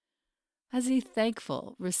As a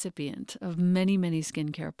thankful recipient of many, many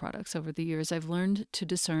skincare products over the years, I've learned to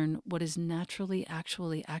discern what is naturally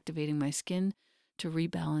actually activating my skin to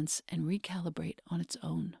rebalance and recalibrate on its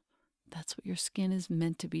own. That's what your skin is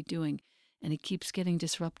meant to be doing, and it keeps getting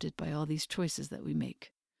disrupted by all these choices that we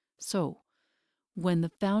make. So, when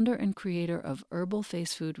the founder and creator of Herbal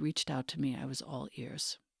Face Food reached out to me, I was all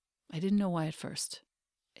ears. I didn't know why at first.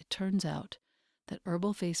 It turns out that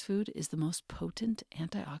Herbal Face Food is the most potent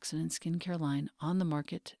antioxidant skincare line on the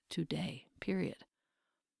market today, period.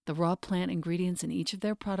 The raw plant ingredients in each of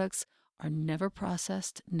their products are never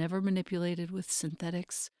processed, never manipulated with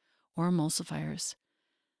synthetics or emulsifiers.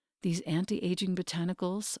 These anti-aging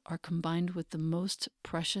botanicals are combined with the most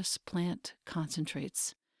precious plant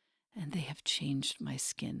concentrates, and they have changed my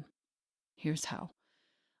skin. Here's how.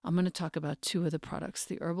 I'm going to talk about two of the products,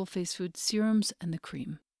 the Herbal Face Food serums and the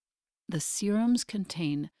cream. The serums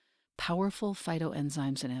contain powerful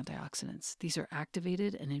phytoenzymes and antioxidants. These are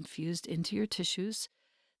activated and infused into your tissues.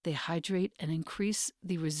 They hydrate and increase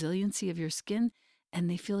the resiliency of your skin, and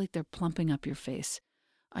they feel like they're plumping up your face.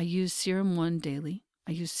 I use Serum 1 daily.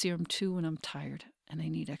 I use Serum 2 when I'm tired and I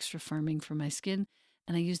need extra firming for my skin.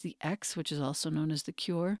 And I use the X, which is also known as the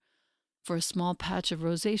Cure, for a small patch of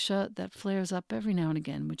rosacea that flares up every now and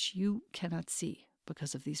again, which you cannot see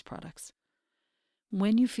because of these products.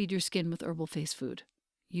 When you feed your skin with Herbal Face Food,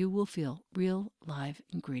 you will feel real live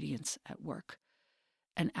ingredients at work.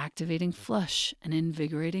 An activating flush, an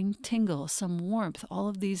invigorating tingle, some warmth, all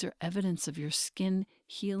of these are evidence of your skin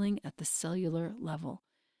healing at the cellular level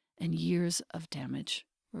and years of damage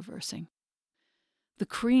reversing. The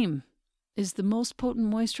cream is the most potent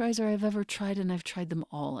moisturizer I've ever tried, and I've tried them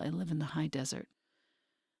all. I live in the high desert.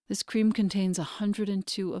 This cream contains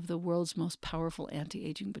 102 of the world's most powerful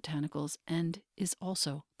anti-aging botanicals and is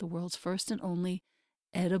also the world's first and only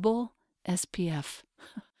edible SPF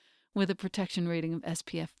with a protection rating of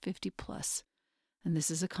SPF 50+. And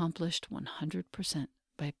this is accomplished 100%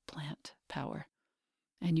 by plant power.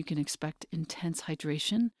 And you can expect intense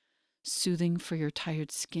hydration, soothing for your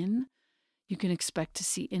tired skin. You can expect to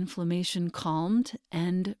see inflammation calmed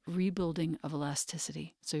and rebuilding of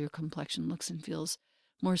elasticity, so your complexion looks and feels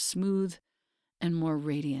more smooth and more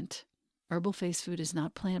radiant. Herbal Face Food is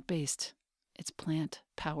not plant-based. It's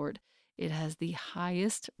plant-powered. It has the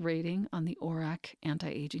highest rating on the ORAC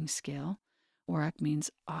anti-aging scale. ORAC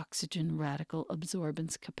means oxygen radical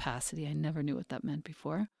absorbance capacity. I never knew what that meant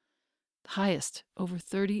before. The highest, over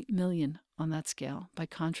 30 million on that scale. By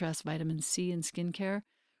contrast, vitamin C in skincare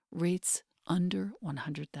rates under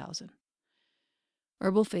 100,000.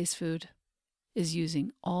 Herbal Face Food is using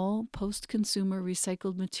all post-consumer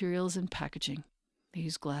recycled materials and packaging. They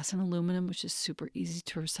use glass and aluminum, which is super easy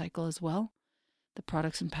to recycle as well. The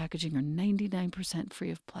products and packaging are 99% free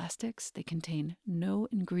of plastics. They contain no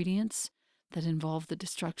ingredients that involve the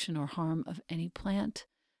destruction or harm of any plant,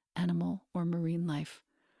 animal, or marine life.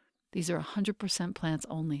 These are 100% plants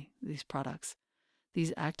only, these products.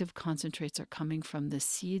 These active concentrates are coming from the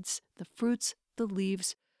seeds, the fruits, the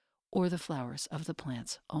leaves, or the flowers of the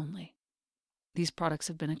plants only. These products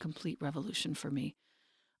have been a complete revolution for me.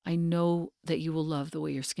 I know that you will love the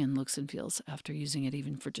way your skin looks and feels after using it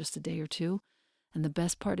even for just a day or two. And the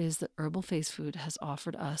best part is that Herbal Face Food has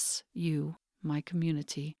offered us, you, my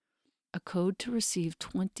community, a code to receive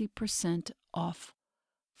 20% off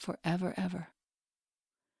forever, ever.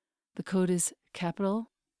 The code is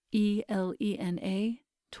capital ELENA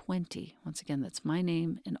 20. Once again, that's my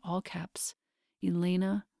name in all caps,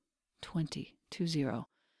 Elena 20.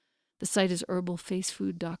 The site is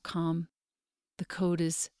herbalfacefood.com. The code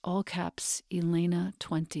is all caps Elena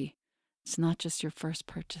 20. It's not just your first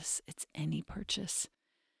purchase, it's any purchase.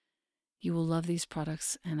 You will love these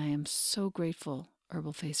products, and I am so grateful,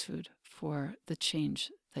 Herbal Face Food, for the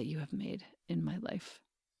change that you have made in my life.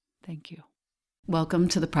 Thank you. Welcome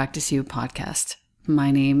to the Practice You podcast. My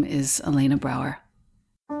name is Elena Brower.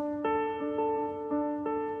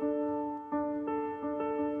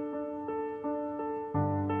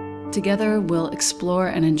 Together, we'll explore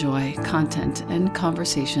and enjoy content and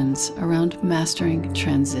conversations around mastering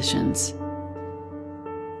transitions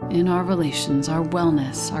in our relations, our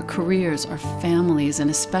wellness, our careers, our families, and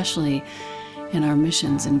especially in our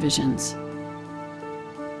missions and visions.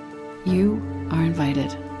 You are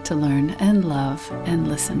invited to learn and love and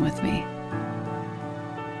listen with me.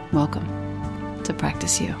 Welcome to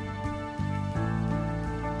Practice You.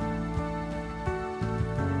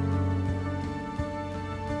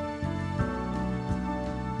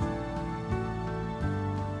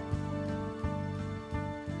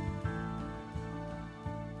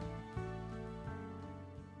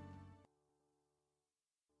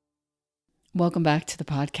 Welcome back to the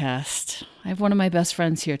podcast. I have one of my best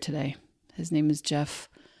friends here today. His name is Jeff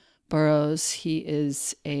Burrows. He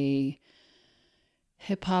is a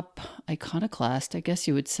hip hop iconoclast, I guess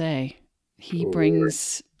you would say. He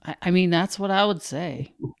brings, I mean, that's what I would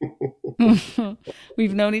say.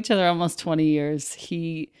 We've known each other almost 20 years.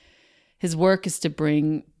 His work is to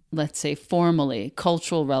bring, let's say, formally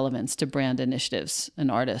cultural relevance to brand initiatives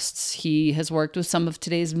and artists. He has worked with some of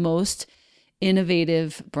today's most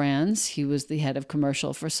innovative brands. He was the head of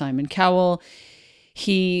commercial for Simon Cowell.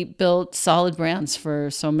 He built solid brands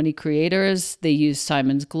for so many creators. They use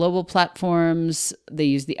Simon's global platforms. They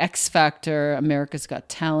use the X Factor, America's Got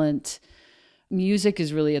Talent. Music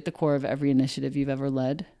is really at the core of every initiative you've ever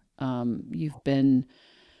led. You've been,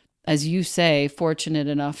 as you say, fortunate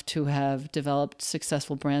enough to have developed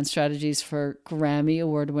successful brand strategies for Grammy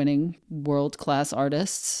award-winning world-class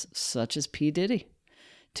artists such as P. Diddy,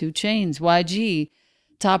 2 Chainz, YG,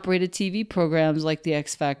 top-rated TV programs like The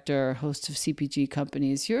X Factor, host of CPG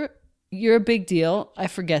companies. You're a big deal. I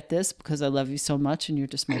forget this because I love you so much and you're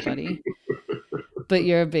just my buddy. But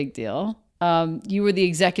you're a big deal. You were the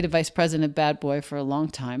executive vice president of Bad Boy for a long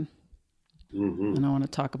time. Mm-hmm. And I want to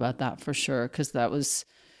talk about that for sure because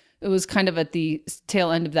it was kind of at the tail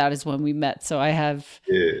end of that is when we met. So I have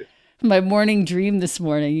my morning dream this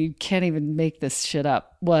morning. You can't even make this shit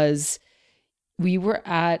up. It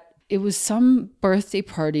was some birthday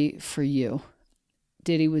party for you.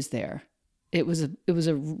 Diddy was there. It was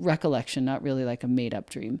a recollection, not really like a made up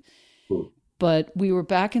dream. But we were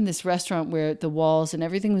back in this restaurant where the walls and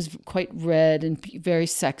everything was quite red and very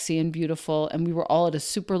sexy and beautiful. And we were all at a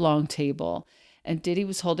super long table. And Diddy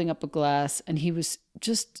was holding up a glass and he was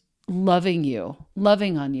just loving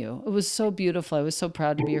on you. It was so beautiful. I was so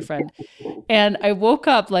proud to be your friend. And I woke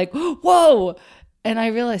up like, whoa. And I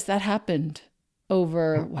realized that happened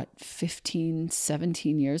over 15,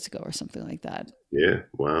 17 years ago or something like that. Yeah.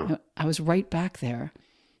 Wow. I was right back there.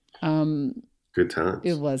 Good times.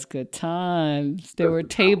 It was good times. There were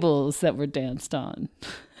tables that were danced on.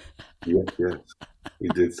 Yes. We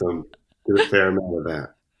did a fair amount of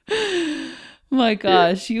that. My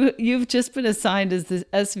gosh, you've just been assigned as the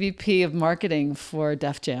SVP of marketing for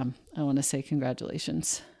Def Jam. I want to say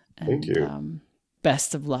congratulations. Thank you.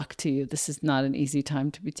 Best of luck to you. This is not an easy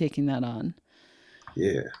time to be taking that on.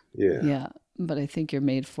 Yeah. But I think you're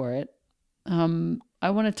made for it. I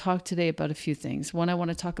want to talk today about a few things. One, I want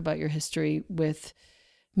to talk about your history with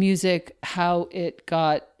music, how it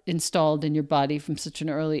got installed in your body from such an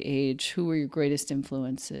early age. Who were your greatest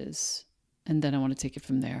influences? And then I want to take it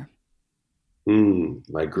from there.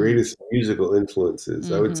 My greatest musical influences.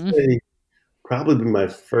 Mm-hmm. I would say probably my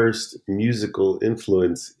first musical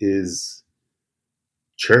influence is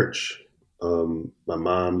church. My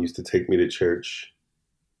mom used to take me to church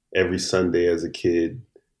every Sunday as a kid.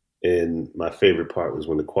 And my favorite part was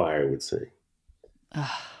when the choir would sing.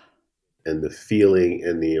 And the feeling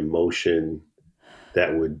and the emotion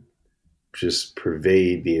that would just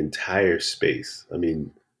pervade the entire space. I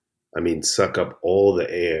mean, suck up all the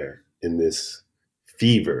air in this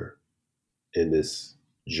fever, in this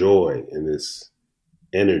joy, in this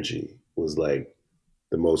energy was like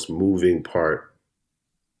the most moving part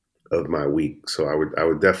of my week. So I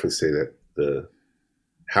would definitely say that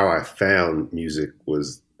how I found music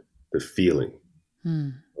was the feeling.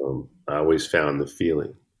 I always found the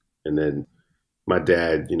feeling. And then my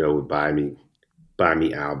dad, would buy me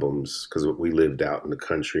albums because we lived out in the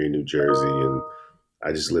country in New Jersey and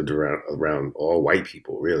I just lived around all white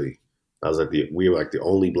people, really. We were like the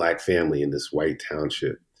only black family in this white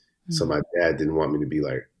township. So my dad didn't want me to be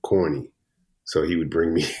like corny. So he would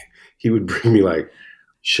bring me like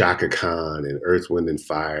Chaka Khan and Earth, Wind and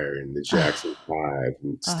Fire and the Jackson 5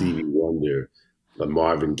 and Stevie Wonder,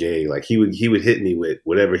 Marvin Gaye. Like he would hit me with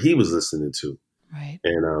whatever he was listening to. Right.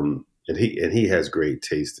 And he has great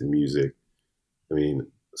taste in music. I mean,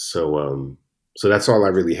 so that's all I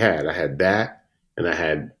really had. I had that and I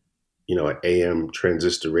had, an AM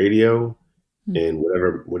transistor radio and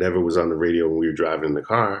whatever was on the radio when we were driving in the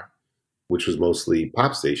car, which was mostly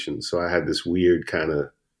pop stations. So I had this weird kind of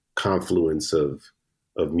confluence of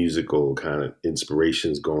musical kind of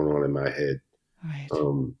inspirations going on in my head. Right.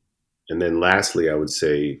 And then lastly, I would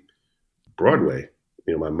say Broadway.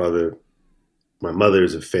 My mother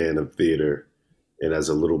is a fan of theater. And as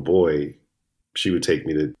a little boy, she would take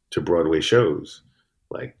me to Broadway shows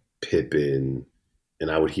like Pippin. And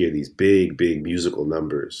I would hear these big, big musical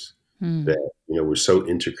numbers that, were so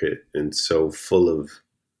intricate and so full of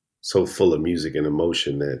music and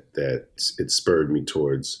emotion that it spurred me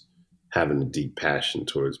towards having a deep passion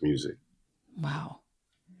towards music. Wow.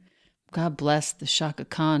 God bless the Chaka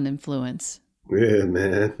Khan influence. Yeah,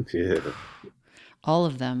 man. Yeah. All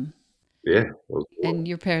of them. Yeah. And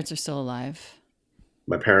your parents are still alive.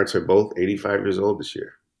 My parents are both 85 years old this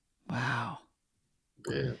year. Wow.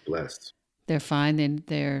 Yeah, blessed. They're fine.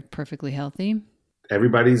 They're perfectly healthy.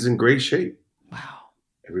 Everybody's in great shape. Wow.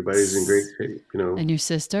 Everybody's in great shape. And your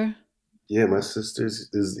sister? Yeah, my sister's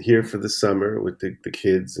is here for the summer with the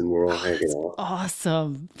kids, and we're all Oh, hanging that's out.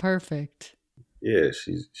 awesome. Perfect. Yeah,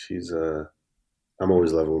 she's. I'm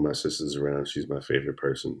always loving when my sister's around. She's my favorite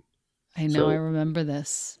person. I know. I So remember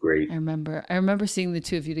this. great. I remember seeing the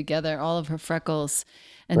two of you together, all of her freckles,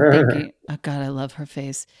 and thinking, oh God, I love her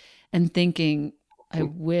face. And thinking, I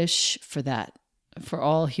wish for that, for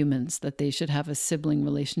all humans, that they should have a sibling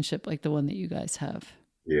relationship like the one that you guys have.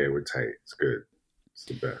 Yeah, we're tight. It's good. It's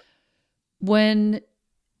the best. When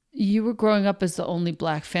you were growing up as the only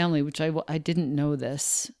black family, which I didn't know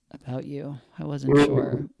this about you. I wasn't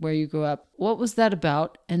sure where you grew up. What was that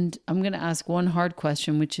about? And I'm going to ask one hard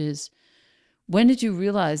question, which is, when did you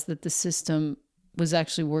realize that the system was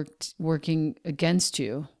actually working against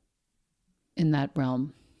you in that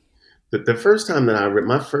realm? The first time that I read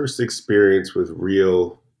my first experience with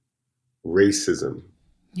real racism,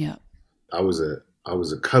 Yeah. I was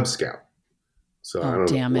a Cub Scout. So I Oh, don't know.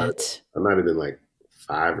 damn it. I might have been like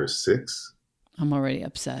 5 or 6, I'm already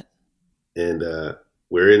upset. and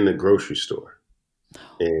we're in the grocery store,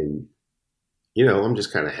 and I'm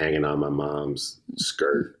just kind of hanging on my mom's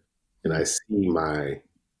skirt, and I see my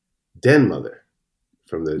den mother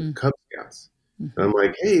from the Mm-hmm. Cub Scouts, and I'm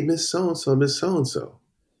like, "Hey, Miss So and So, Miss So and So,"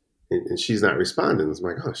 and she's not responding. I'm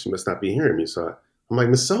like, "Oh, she must not be hearing me." So I'm like,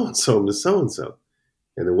 "Miss So and So, Miss So and So,"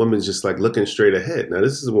 and the woman's just like looking straight ahead. Now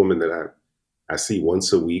this is a woman that I see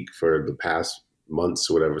once a week for the past months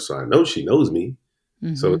or whatever, so I know she knows me.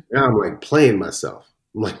 So Mm-hmm. now I'm like playing myself.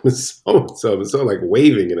 I'm like, Miss So and so, like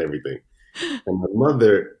waving and everything. And my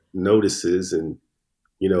mother notices, and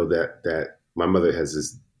that my mother has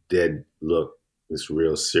this dead look, this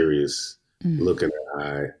real serious Mm. look in her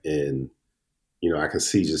eye, and I can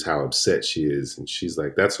see just how upset she is, and she's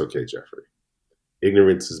like, "That's okay, Jeffrey.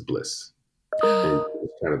 Ignorance is bliss," and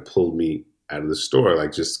kind of pulled me out of the store,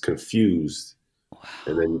 like just confused,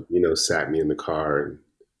 and Wow. then sat me in the car and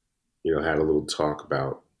had a little talk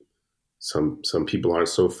about some people aren't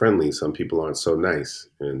so friendly, some people aren't so nice,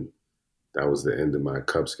 and that was the end of my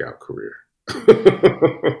Cub Scout career.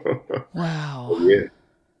 Wow. Yeah,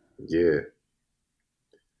 yeah,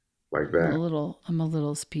 like I'm a that. little I'm a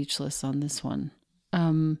little speechless on this one.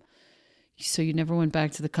 Um, so you never went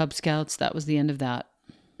back to the Cub Scouts. That was the end of that.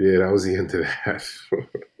 Yeah, that was the end of that.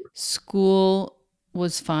 School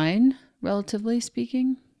was fine, relatively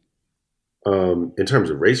speaking. In terms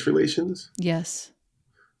of race relations, Yes.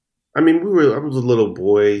 I mean, I was a little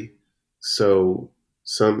boy, so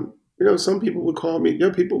some people would call me,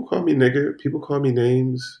 people would call me nigger, people call me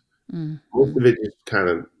names. Most Mm-hmm. of it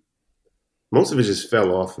just most of it just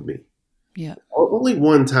fell off of me. Yeah. Only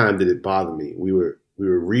one time did it bother me. We were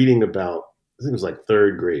reading about, I think it was like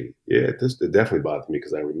third grade. Yeah, it definitely bothered me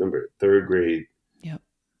because I remember it. Third grade. Yep.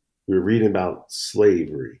 We were reading about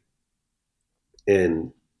slavery,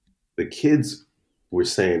 and the kids were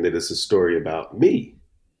saying that it's a story about me,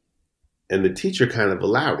 and the teacher kind of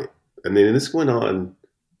allowed it. I mean, this went on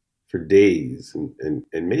for days, and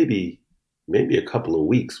maybe a couple of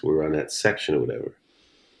weeks. We were on that section or whatever.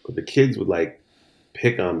 But the kids would like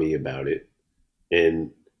pick on me about it,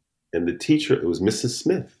 and the teacher, it was Mrs.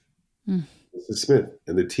 Smith. Mm. Mrs. Smith,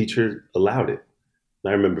 and the teacher allowed it.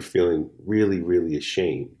 And I remember feeling really, really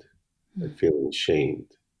ashamed, Mm. like feeling ashamed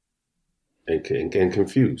and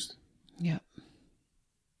confused. Yep.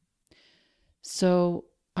 So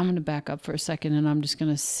I'm going to back up for a second, and I'm just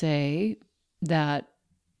going to say that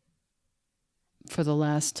for the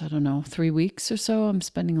last, I don't know, 3 weeks or so, I'm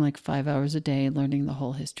spending like 5 hours a day learning the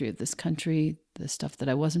whole history of this country, the stuff that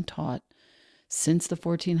I wasn't taught since the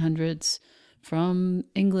 1400s, from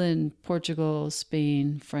England, Portugal,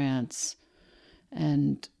 Spain, France,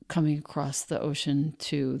 and coming across the ocean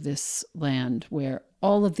to this land where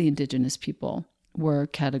all of the indigenous people were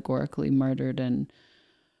categorically murdered and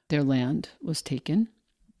their land was taken.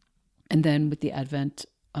 And then with the advent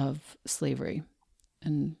of slavery.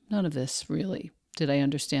 And none of this really did I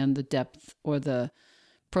understand the depth or the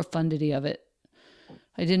profundity of it.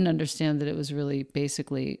 I didn't understand that it was really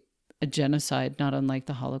basically a genocide, not unlike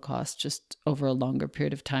the Holocaust, just over a longer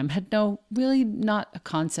period of time. Had really not a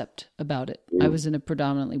concept about it. I Mm. was in a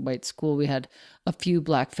predominantly white school. We had a few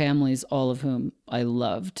black families, all of whom I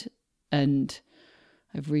loved. And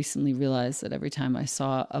I've recently realized that every time I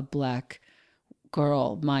saw a black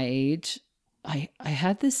girl my age, I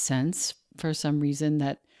had this sense for some reason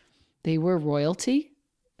that they were royalty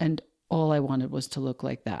and all I wanted was to look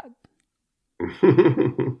like that.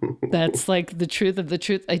 That's like the truth of the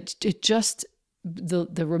truth. It just,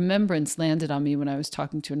 the remembrance landed on me when I was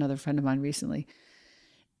talking to another friend of mine recently.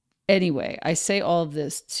 Anyway, I say all of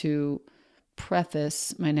this to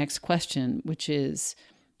preface my next question, which is,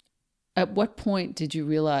 at what point did you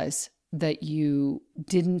realize that you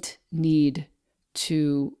didn't need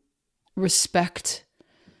to respect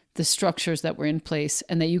the structures that were in place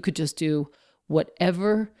and that you could just do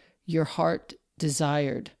whatever your heart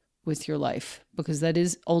desired with your life? Because that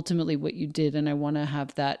is ultimately what you did. And I want to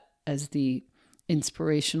have that as the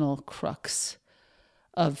inspirational crux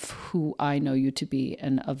of who I know you to be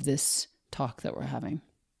and of this talk that we're having.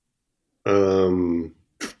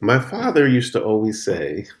 My father used to always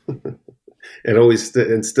say,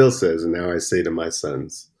 and still says, and now I say to my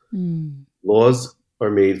sons, laws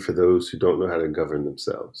are made for those who don't know how to govern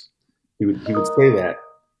themselves. He would say that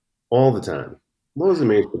all the time. Laws are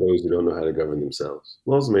made for those who don't know how to govern themselves.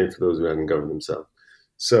 Laws are made for those who haven't governed themselves.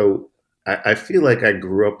 So I feel like I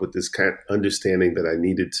grew up with this kind of understanding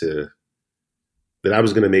that that I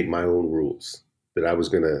was going to make my own rules, that I was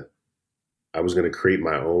going to create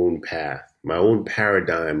my own path, my own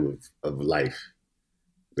paradigm of life,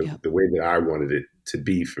 Yep. the way that I wanted it to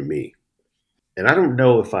be for me. And I don't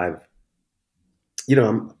know if I'm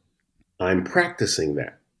practicing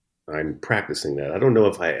that. I'm practicing that. I don't know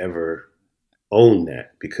if I ever own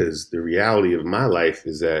that, because the reality of my life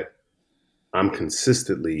is that I'm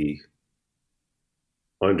consistently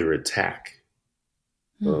under attack.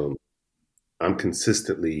 Um, I'm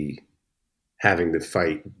consistently having to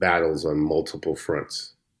fight battles on multiple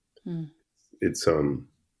fronts. It's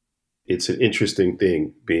it's an interesting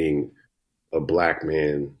thing being a black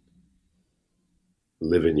man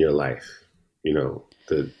living your life. You know,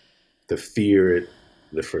 the fear,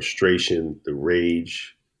 the frustration, the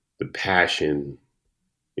rage, the passion,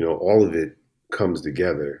 all of it comes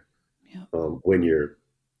together Yep. when you're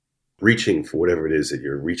reaching for whatever it is that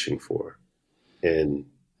you're reaching for. And,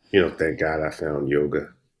 thank God I found yoga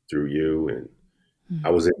through you. And I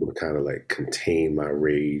was able to kind of like contain my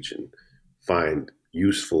rage and find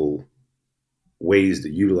useful ways to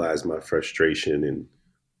utilize my frustration and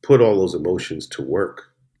put all those emotions to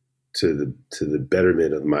work to the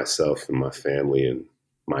betterment of myself and my family and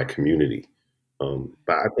my community.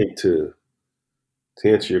 But I think to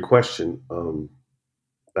answer your question,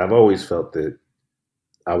 I've always felt that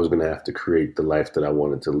I was going to have to create the life that I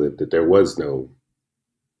wanted to live. That there was no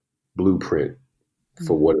blueprint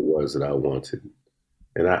for what it was that I wanted,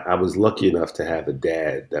 and I was lucky enough to have a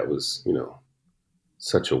dad that was,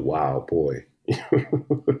 such a wild boy.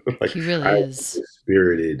 Like, He really I is. was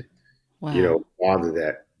spirited, Wow. father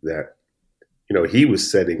that he was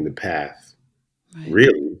setting the path. Right.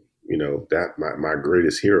 Really, that my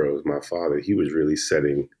greatest hero is my father. He was really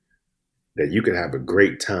setting that you could have a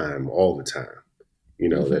great time all the time. That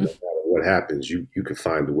no matter what happens, you can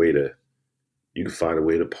find a way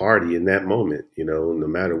to party in that moment. No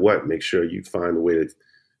matter what, make sure you find a way to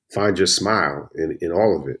find your smile in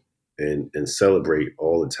all of it, and celebrate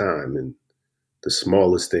all the time. And the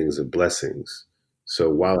smallest things are blessings. So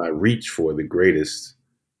while I reach for the greatest,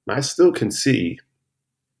 I still can see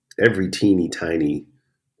every teeny tiny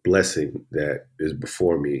blessing that is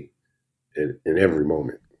before me in every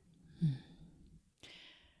moment.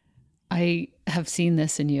 I have seen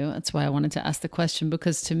this in you. That's why I wanted to ask the question,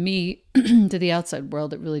 because to me, to the outside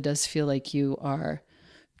world, it really does feel like you are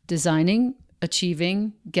designing,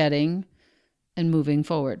 achieving, getting, and moving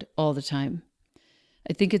forward all the time.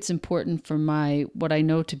 I think it's important for what I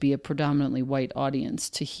know to be a predominantly white audience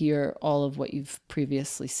to hear all of what you've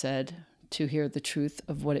previously said, to hear the truth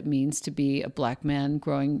of what it means to be a black man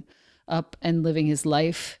growing up and living his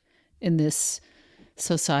life in this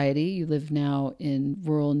society. You live now in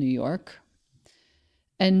rural New York,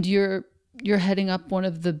 and you're heading up one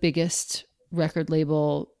of the biggest record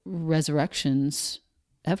label resurrections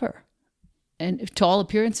ever. And to all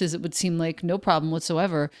appearances, it would seem like no problem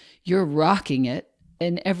whatsoever. You're rocking it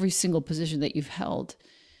in every single position that you've held.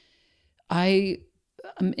 I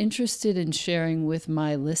am interested in sharing with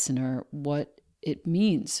my listener what it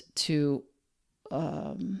means to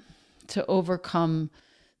overcome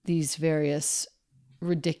these various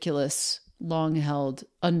ridiculous, long-held,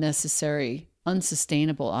 unnecessary,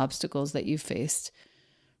 unsustainable obstacles that you've faced.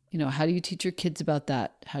 How do you teach your kids about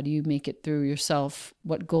that? How do you make it through yourself?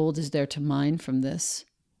 What gold is there to mine from this?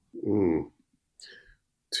 Mm.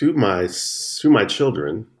 To my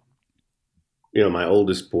children, my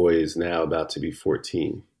oldest boy is now about to be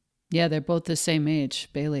 14. Yeah, they're both the same age,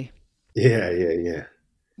 Bailey. Yeah.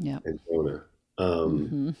 Yeah. And Jonah.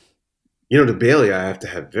 Um, Mm-hmm. to Bailey, I have to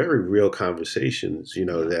have very real conversations, Yeah.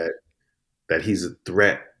 that that he's a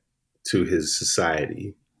threat to his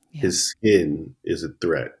society. Yeah. His skin is a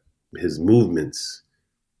threat. His movements,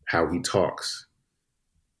 how he talks,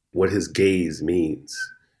 what his gaze means,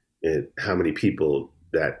 and how many people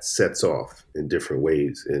that sets off in different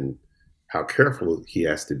ways, and how careful he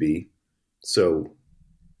has to be. So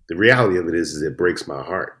the reality of it is it breaks my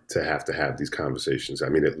heart to have these conversations. I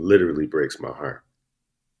mean, it literally breaks my heart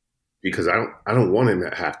because I don't want him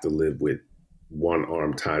to have to live with one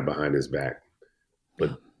arm tied behind his back.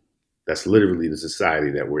 But that's literally the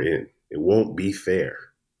society that we're in. It won't be fair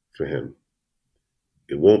for him.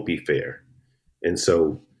 It won't be fair. And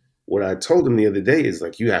so what I told him the other day is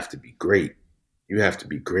like, you have to be great. You have to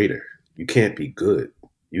be greater. You can't be good.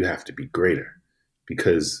 You have to be greater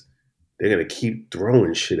because they're going to keep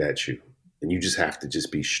throwing shit at you. And you just have to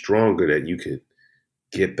just be stronger that you could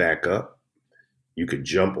get back up. You could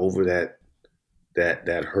jump over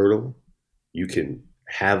that hurdle. You can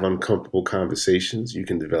have uncomfortable conversations. You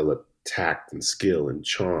can develop tact and skill and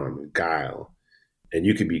charm and guile. And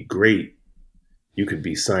you could be great. You could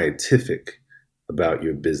be scientific about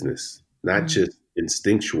your business, not just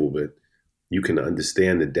instinctual, but you can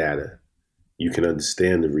understand the data. You can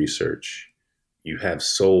understand the research. You have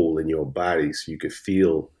soul in your body, so you can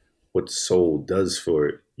feel what the soul does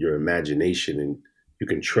for your imagination, and you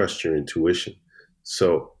can trust your intuition.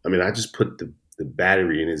 So, I mean, I just put the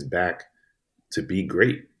battery in his back to be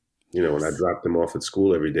great. You know, when I drop them off at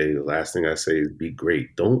school every day, the last thing I say is be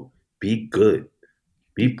great. Don't be good.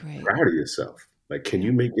 Be Great. proud of yourself. Like, can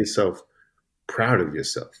you make yourself proud of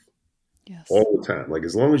yourself Yes. all the time? Like,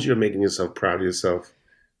 as long as you're making yourself proud of yourself,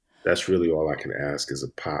 that's really all I can ask as a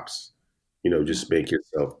pops. You know, just make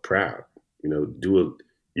yourself proud. You know,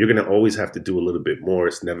 you're going to always have to do a little bit more.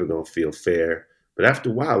 It's never going to feel fair. But after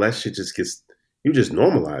a while, that shit just gets, you just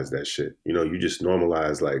normalize that shit. You know, you just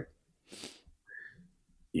normalize it.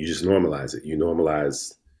 You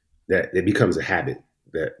normalize that it becomes a habit,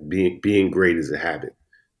 that being great is a habit.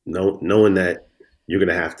 Knowing that you're going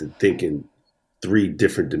to have to think in three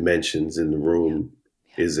different dimensions in the room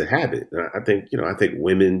is a habit. And I think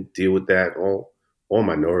women deal with that. All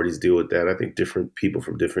minorities deal with that. I think different people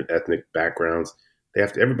from different ethnic backgrounds,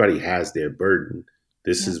 everybody has their burden.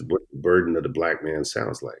 This is what the burden of the black man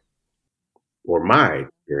sounds like, or my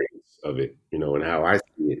experience of it, you know, and how I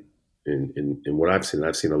see it. And what I've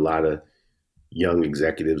seen a lot of young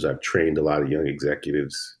executives. I've trained a lot of young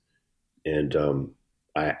executives, and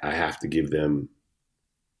I have to give them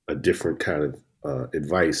a different kind of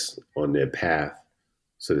advice on their path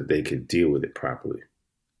so that they can deal with it properly.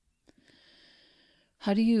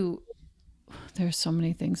 How do you, there's so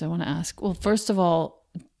many things I want to ask. Well, first of all,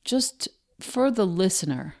 just for the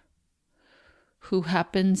listener who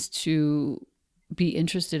happens to be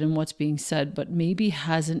interested in what's being said, but maybe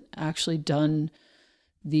hasn't actually done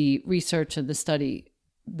the research and the study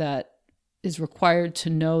that is required to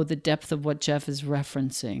know the depth of what Jeff is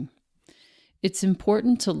referencing, it's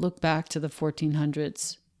important to look back to the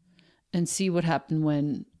 1400s and see what happened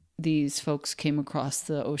when these folks came across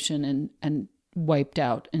the ocean and wiped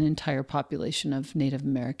out an entire population of Native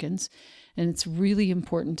Americans. And it's really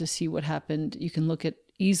important to see what happened. You can look at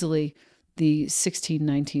easily the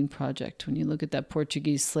 1619 project when you look at that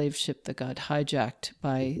Portuguese slave ship that got hijacked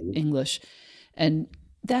by English. And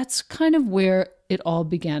that's kind of where it all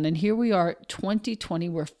began. And here we are, 2020,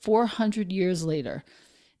 we're 400 years later,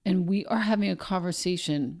 and we are having a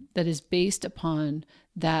conversation that is based upon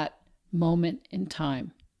that moment in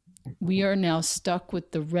time. We are now stuck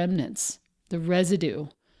with the remnants, the residue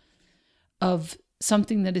of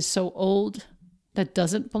something that is so old that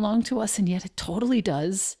doesn't belong to us, and yet it totally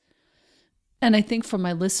does. And I think for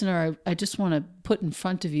my listener, I just want to put in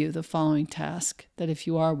front of you the following task, that if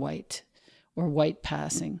you are white or white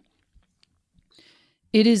passing,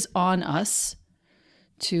 it is on us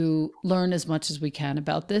to learn as much as we can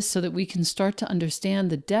about this so that we can start to understand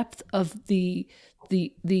the depth of the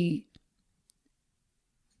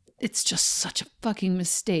it's just such a fucking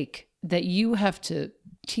mistake that you have to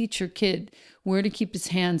teach your kid where to keep his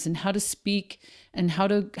hands and how to speak and how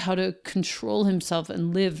to control himself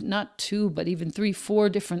and live not 2, but even 3, 4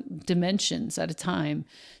 different dimensions at a time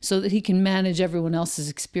so that he can manage everyone else's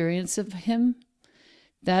experience of him.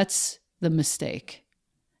 That's the mistake.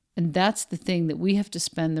 And that's the thing that we have to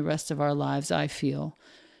spend the rest of our lives, I feel,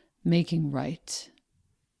 making right.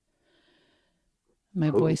 My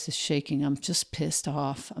voice is shaking. I'm just pissed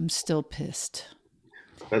off. I'm still pissed.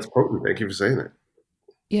 That's potent. Thank you for saying that.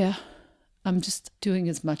 Yeah. I'm just doing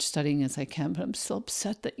as much studying as I can, but I'm still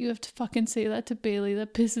upset that you have to fucking say that to Bailey.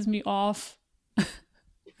 That pisses me off.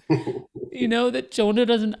 You know, that Jonah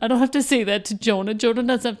doesn't, I don't have to say that to Jonah. Jonah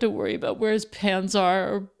doesn't have to worry about where his pants are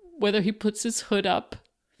or whether he puts his hood up.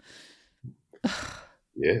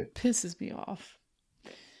 Yeah. Pisses me off.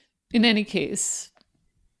 In any case,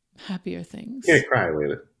 happier You things. can't cry,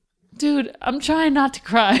 Lena. Dude, I'm trying not to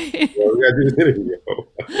cry. Well, we gotta do this interview.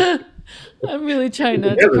 I'm really trying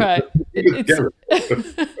not to cry. It's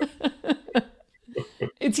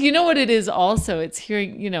it's, you know what it is also? It's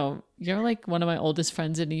hearing, you're like one of my oldest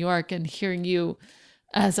friends in New York, and hearing you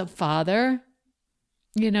as a father,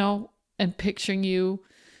 and picturing you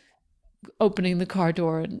opening the car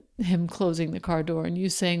door and him closing the car door and you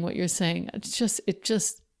saying what you're saying. It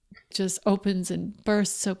just opens and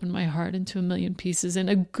bursts open my heart into a million pieces in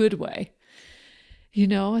a good way.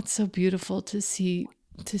 It's so beautiful to see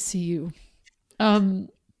you. I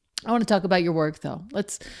want to talk about your work though.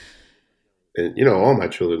 And all my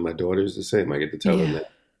children, my daughter's the same. I get to tell them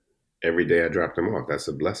that every day I drop them off. That's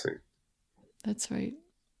a blessing. That's right.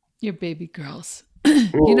 Your baby girls.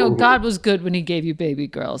 Oh, God was good when he gave you baby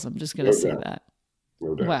girls. I'm just going to say that.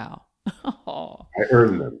 No doubt. Wow. Oh, I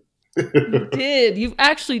earned them. you did. You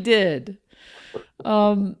actually did.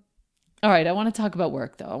 All right. I want to talk about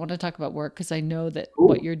work, though. I want to talk about work because I know that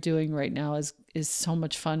what you're doing right now is so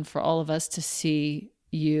much fun for all of us to see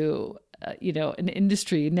you, an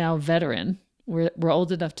industry now veteran. We're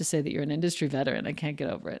old enough to say that you're an industry veteran. I can't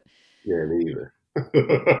get over it. Yeah, me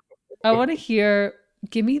either. I want to hear,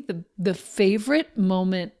 give me the favorite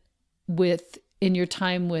moment in your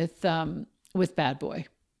time with Bad Boy.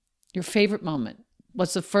 Your favorite moment.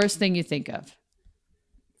 What's the first thing you think of?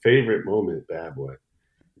 Favorite moment, Bad Boy.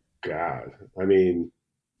 God, I mean,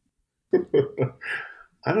 I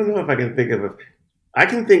don't know if I can think of I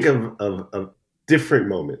can think of different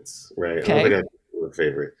moments, right? Okay. I don't think I have a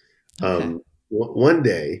favorite. Okay. One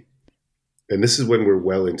day, and this is when we're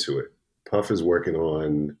well into it. Puff is working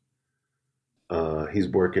on. He's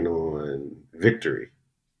working on Victory.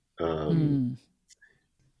 We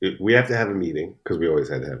have to have a meeting because we always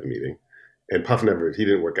had to have a meeting. And Puff he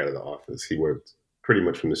didn't work out of the office. He worked pretty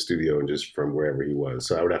much from the studio and just from wherever he was.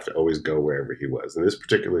 So I would have to always go wherever he was. And this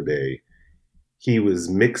particular day, he was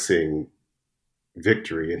mixing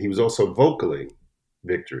Victory and he was also vocaling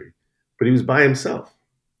Victory, but he was by himself.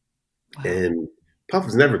 Wow. And Puff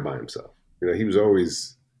was never by himself. There was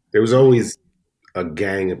always a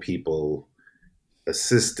gang of people,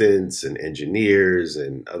 assistants and engineers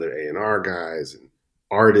and other A&R guys and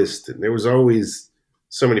artists. And there was always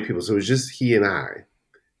so many people. So it was just he and I.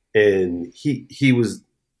 And he was,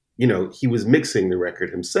 he was mixing the record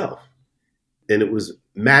himself. And it was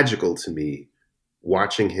magical to me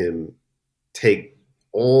watching him take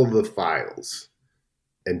all the files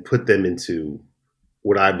and put them into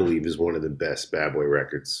what I believe is one of the best Bad Boy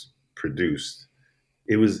records produced.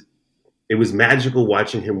 It was magical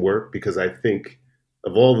watching him work because I think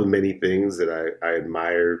of all the many things that I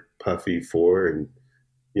admire Puffy for and,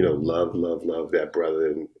 love that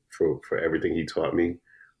brother and for everything he taught me.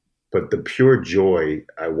 But the pure joy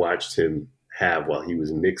I watched him have while he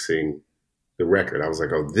was mixing the record, I was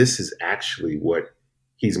like, oh, this is actually what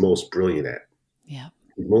he's most brilliant at. Yeah.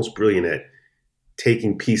 He's most brilliant at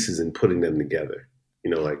taking pieces and putting them together.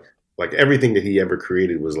 Like everything that he ever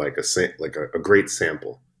created was like a great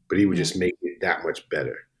sample, but he would just make it that much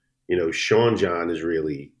better. Sean John is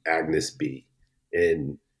really Agnes B,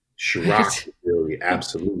 and Ciroc is really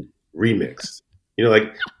Absolute remixed.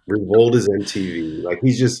 Like Revolta's MTV. Like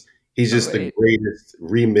he's just the greatest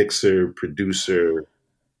remixer, producer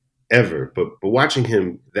ever. But watching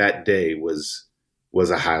him that day was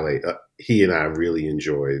a highlight. He and I really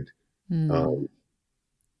enjoyed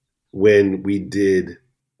when we did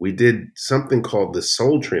something called the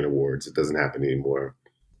Soul Train Awards. It doesn't happen anymore,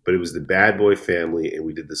 but it was the Bad Boy family, and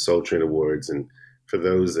we did the Soul Train Awards. And for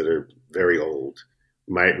those that are very old,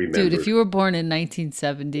 might remember. Dude, if you were born in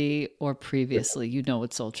 1970 or previously, you know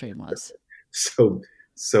what Soul Train was.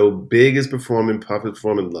 So Big is performing, Puff is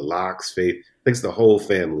performing, the Lox, Faith, I think it's the whole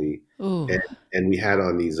family. And we had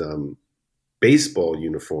on these baseball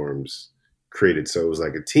uniforms created, so it was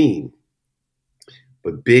like a team.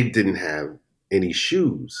 But Big didn't have any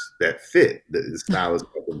shoes that fit. The stylist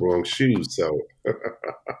got the wrong shoes, so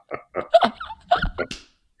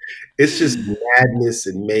it's just madness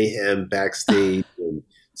and mayhem backstage, and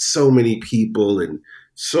so many people, and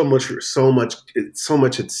so much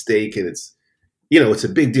at stake, and it's it's a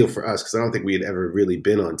big deal for us because I don't think we had ever really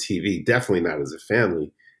been on TV, definitely not as a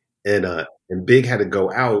family, and Big had to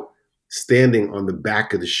go out standing on the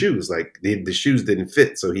back of the shoes, like the shoes didn't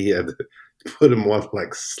fit, so he had to put them on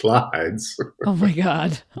like slides. Oh my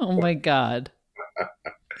God!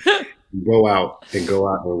 Go out and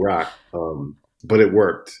rock. But it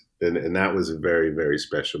worked, and that was a very, very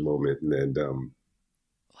special moment, and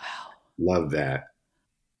wow, love that.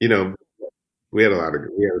 you know, we had a lot of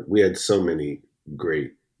we had so many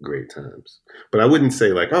great times. But I wouldn't say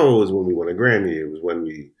like, oh, it was when we won a Grammy. It was when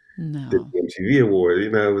we did No. the MTV award.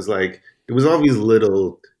 You know, it was like it was all these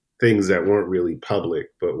little things that weren't really public,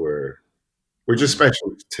 but were just Right.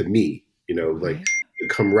 special to me. You know, like Right. the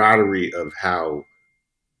camaraderie of how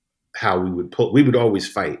we would pull. We would always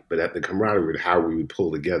fight, but at the camaraderie of how we would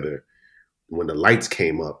pull together when the lights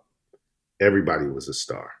came up, everybody was a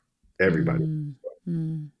star. Everybody. Mm,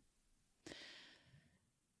 mm.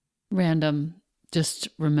 Random, just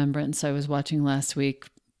remembrance. I was watching last week,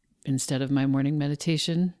 instead of my morning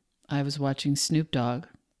meditation, I was watching Snoop Dogg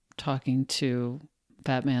talking to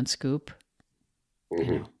Fat Man Scoop,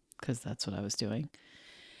 Hmm. because that's what I was doing.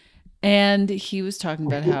 And he was talking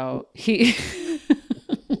about how he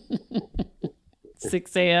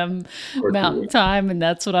 6 a.m. Mountain Time, and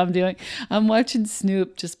that's what I'm doing. I'm watching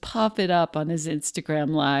Snoop just pop it up on his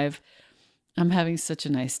Instagram live. I'm having such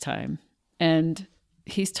a nice time. And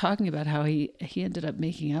he's talking about how he ended up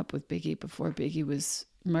making up with Biggie before Biggie was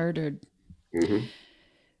murdered, Hmm.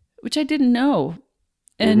 which I didn't know.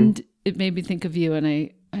 Hmm. And it made me think of you. And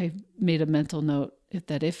I made a mental note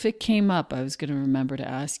that if it came up, I was going to remember to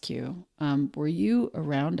ask you, were you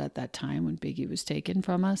around at that time when Biggie was taken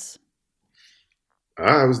from us?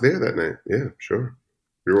 I was there that night. Yeah, sure.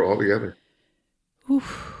 We were all together.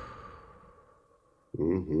 Oof.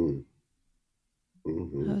 Hmm. I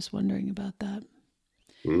Hmm. was wondering about that.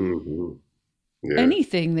 Hmm. Yeah.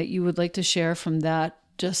 Anything that you would like to share from that?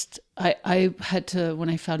 Just, I had to, when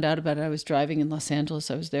I found out about it, I was driving in Los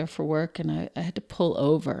Angeles. I was there for work, and I had to pull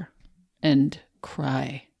over and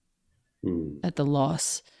cry Mm. at the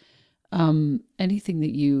loss. Anything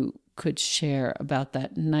that you could share about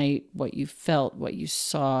that night, what you felt, what you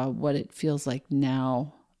saw, what it feels like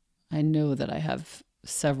now? I know that I have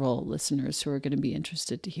several listeners who are going to be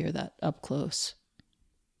interested to hear that up close.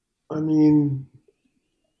 I mean,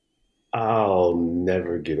 I'll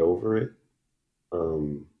never get over it.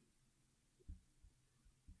 Um,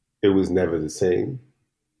 it was never the same.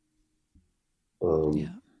 Um,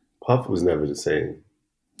 Yeah. Puff was never the same.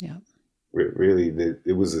 Yeah. Really,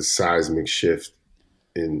 it was a seismic shift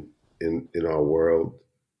in in our world.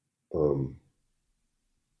 Um,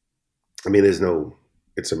 I mean, it's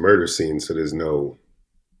a murder scene, so there's no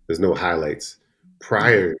highlights.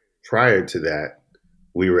 Yeah. Prior to that,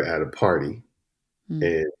 we were at a party Mm.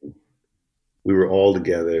 and we were all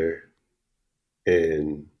together,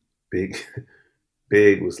 and Big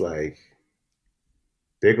Big was like,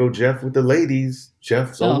 "There go Jeff with the ladies.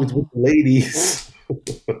 Jeff's always with Oh, the ladies."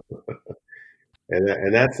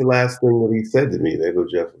 And that's the last thing that he said to me. There go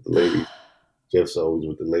Jeff with the ladies. Jeff's always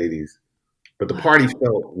with the ladies. But the party wow.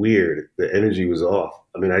 felt weird. The energy was off.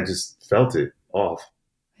 I mean, I just felt it off.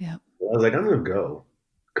 Yeah. I was like, I'm gonna go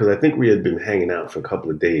because I think we had been hanging out for a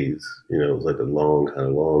couple of days. You know, it was like a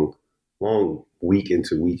long week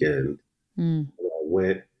into weekend. Mm. And I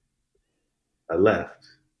went. I left.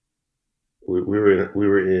 We were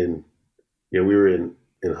in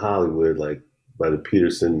Hollywood, like by the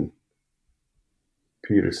Peterson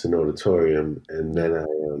Auditorium, and Yep.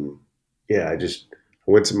 then yeah, I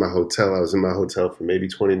went to my hotel. I was in my hotel for maybe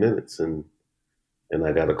 20 minutes, and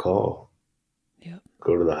I got a call. Yep.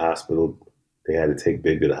 Go to the hospital. They had to take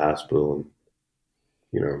Big to the hospital, and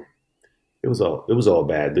you know, it was all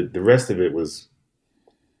bad. The rest of it was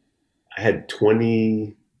I had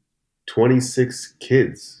 26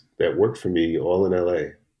 kids that worked for me all in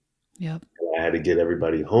LA. Yep. I had to get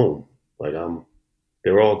everybody home. Like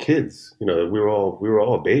they were all kids. You know, we were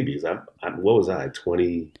all babies. What was I?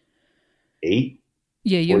 28,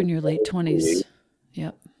 Yeah, you're in your late 27, 28. 20s.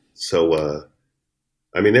 Yep. So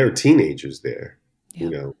I mean, there were teenagers there. You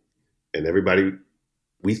Yep. know, and everybody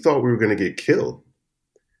we thought we were going to get killed.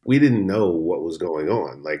 We didn't know what was going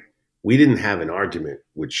on. Like we didn't have an argument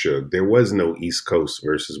with Suge. There was no East Coast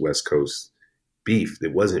versus West Coast beef.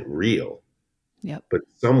 It wasn't real. Yep. But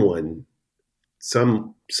someone's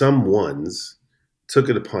took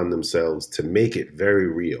it upon themselves to make it very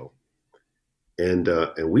real, and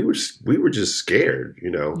we were just scared, you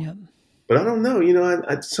know. Yep. But I don't know, you know,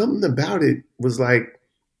 something about it was like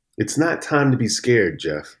it's not time to be scared,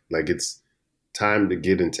 Jeff. Like it's time to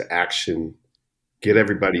get into action, get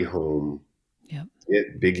everybody home, Yep.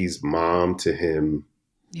 get Biggie's mom to him,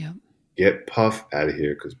 Yep. get Puff out of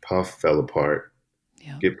here because Puff fell apart.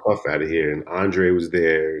 Yep. Get Puff out of here, and Andre was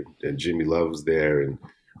there, and Jimmy Love was there, and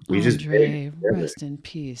we just banded Andre, together. rest in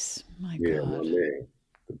peace. My Yeah, my God. man,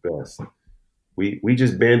 the best. We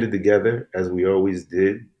just banded together as we always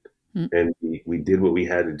did, Mm. and we did what we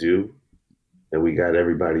had to do, and we got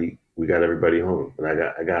everybody home, and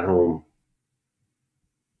I got home.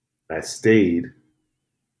 I stayed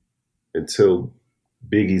until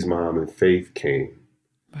Biggie's mom and Faith came,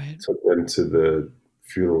 Right. took them to the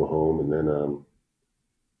funeral home, and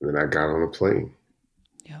then I got on a plane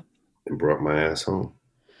Yep. and brought my ass home.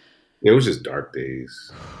 It was just dark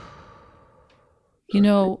days. You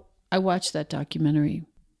know, I watched that documentary.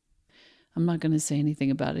 I'm not going to say anything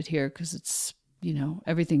about it here because it's,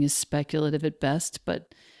 everything is speculative at best,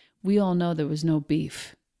 but we all know there was no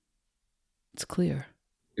beef. It's clear.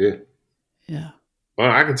 Yeah. Yeah. Well,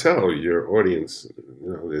 I can tell your audience,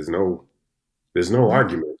 there's no Nope.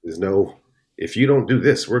 argument. There's no, if you don't do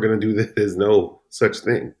this, we're gonna do this. There's no such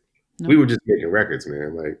thing. We Nope. were just making records,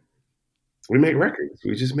 man. Like we make records.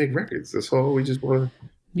 We just make records. That's all. We want to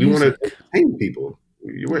Music. entertain people.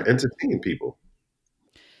 You want Yep. to entertain people.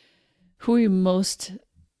 Who are you most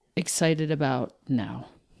excited about now?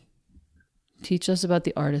 Teach us about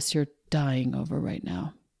the artists you're dying over right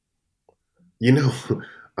now. You know,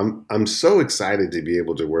 I'm so excited to be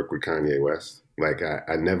able to work with Kanye West. Like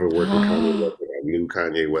I never worked with Kanye West, but I knew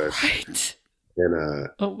Kanye West, Right. and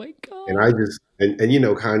Oh my and God. I just and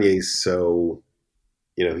Kanye's so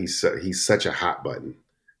he's such a hot button.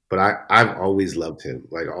 But I've always loved him.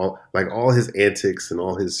 Like all his antics and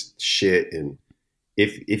all his shit. And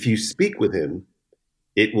if you speak with him,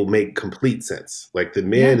 it will make complete sense. Like the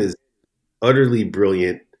man Yeah. is utterly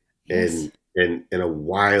brilliant Yes. and a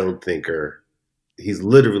wild thinker. He's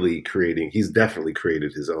definitely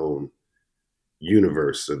created his own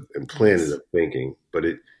universe and planet Yes. of thinking. But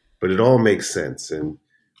it all makes sense. And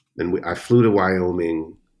then I flew to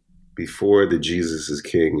Wyoming before the Jesus is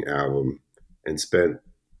King album and spent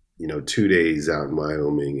 2 days out in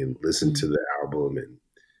Wyoming and listened to Mm. the album. And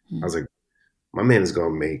I Mm. was like, my man is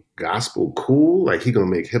gonna make gospel cool. Like he gonna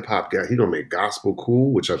make hip hop. He gonna make gospel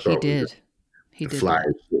cool, which I He thought was did. He the did that.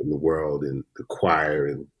 flyest shit in the world. And the choir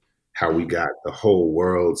and how we Yeah. got the whole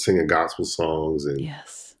world singing gospel songs and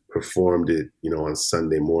Yes. performed it, on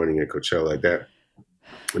Sunday morning at Coachella like that.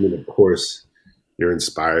 And then of course you're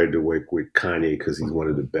inspired to work with Kanye because he's one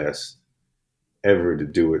of the best ever to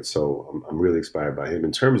do it. So I'm really inspired by him.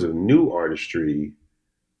 In terms of new artistry,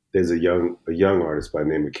 there's a young artist by the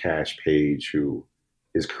name of Cash Page who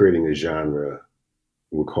is creating a genre.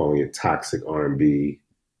 We're calling it toxic R&B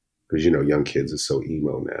because young kids are so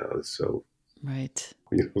emo now. So Right.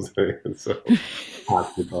 you know what I'm saying. So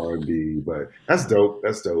toxic R&B, but that's dope.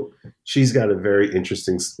 That's dope. She's got a very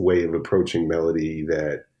interesting way of approaching melody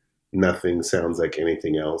that nothing sounds like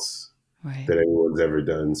anything else Right. that anyone's ever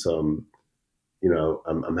done. So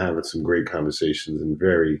I'm having some great conversations and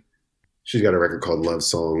very. She's got a record called Love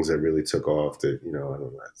Songs that really took off. That I don't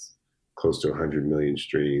know, that's close to 100 million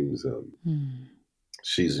streams. Mm.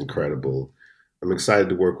 She's incredible. I'm excited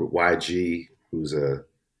to work with YG, who's a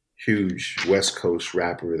huge West Coast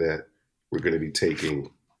rapper that we're going to be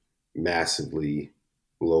taking massively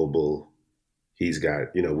global. He's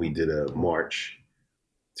got, we did a march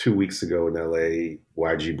 2 weeks ago in LA.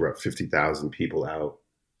 YG brought 50,000 people out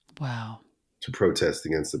Wow. to protest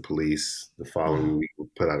against the police. The following Wow. week, we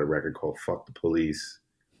put out a record called Fuck the Police.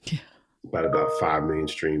 Yeah. About 5 million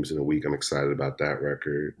streams in a week. I'm excited about that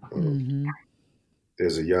record. Mm-hmm.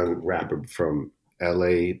 There's a young rapper from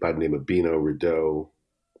LA by the name of Bino Rideau,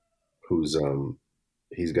 who's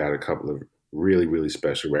he's got a couple of really, really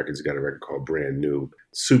special records. He's got a record called Brand New.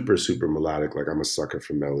 Super, super melodic. Like I'm a sucker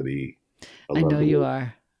for melody. I I love know the you way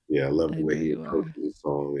are. yeah, I love I the way know he you approaches are. the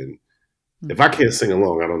song. And if I Mm. can't sing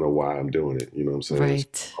along, I don't know why I'm doing it. You know what I'm saying?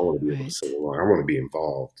 Right. I want to be able to sing Right. along. I want to be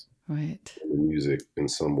involved Right. in the music in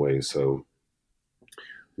some way. So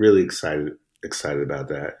really excited about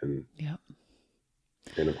that. Yep.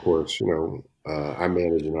 And of course, I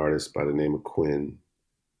manage an artist by the name of Quinn,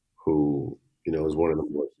 who is one of the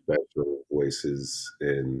more special voices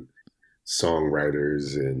and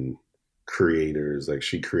songwriters and creators. Like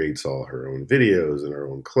she creates all her own videos and her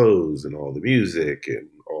own clothes and all the music and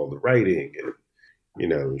all the writing.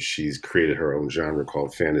 And she's created her own genre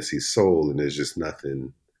called fantasy soul, and there's just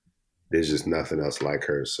nothing else like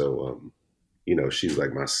her. So she's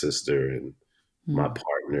like my sister and my Mm.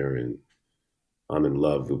 partner, and I'm in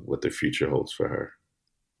love with what the future holds for her.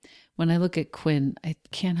 When I look at Quinn, I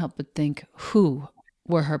can't help but think, who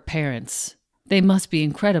were her parents? They must be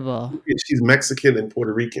incredible. Yeah, she's Mexican and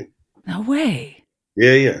Puerto Rican. No way.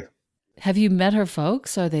 Yeah, yeah. Have you met her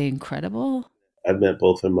folks? Are they incredible? I've met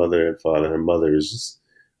both her mother and father. Her mother is just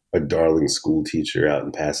a darling school teacher out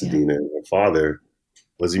in Yeah, Pasadena. And her father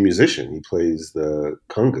was a musician. He plays the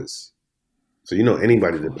congas. So of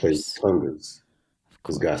anybody that plays course. congas Of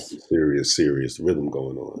has got some course. serious, serious rhythm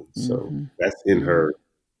going on. So Mm-hmm. that's in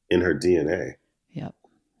Mm-hmm. her DNA. Yep.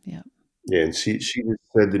 Yep. Yeah, and she just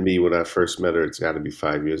said to me when I first met her, it's got to be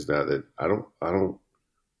 5 years now, that I don't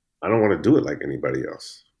I don't want to do it like anybody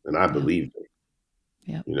else. And I Yeah. believed it,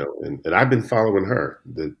 Yeah. and I've been following her.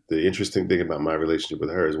 The interesting thing about my relationship with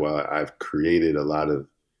her is while I've created a lot of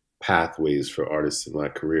pathways for artists in my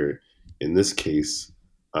career, in this case,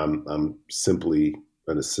 I'm simply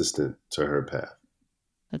an assistant to her path.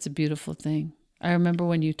 That's a beautiful thing. I remember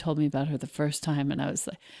when you told me about her the first time, and I was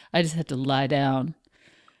like, I just had to lie down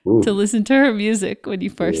to Ooh, listen to her music when you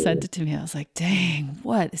first yeah. sent it to me. I was like, dang,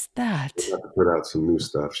 what is that? About to put out some new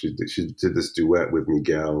stuff. She did this duet with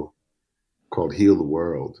Miguel called "Heal the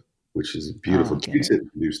World," which is Oh, beautiful. get it. Jason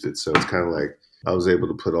produced it, so it's kind of like I was able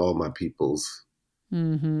to put all my peoples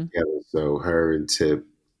Mm-hmm. together. So her and Tip,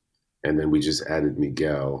 and then we just added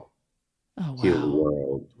Miguel. Oh, Heal the wow.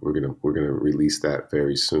 World. We're gonna release that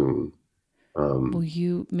very soon. Will Um,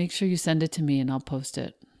 you make sure you send it to me and I'll post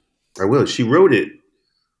it? I will. She wrote it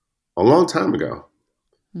a long time ago,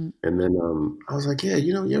 Mm. and then I was like, yeah,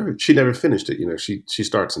 she never finished it. She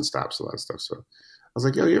starts and stops a lot of stuff. So I was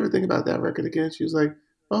like, yo, you ever think about that record again? She was like,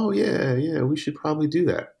 oh yeah, yeah, we should probably do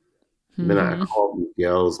that. And then I Mm-hmm. called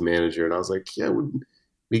Miguel's manager, and I was like, yeah,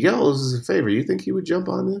 Miguel, this is a favor. You think he would jump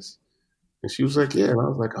on this? And she was like, yeah. And I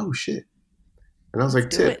was like, oh shit. And I was Let's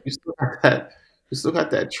like, do Tip, it. you still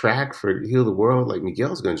got that track for Heal the World? Like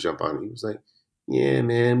Miguel's gonna jump on it. He was like, yeah,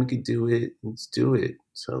 man, we could do it. Let's do it.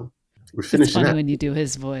 So we're It's finishing funny that. when you do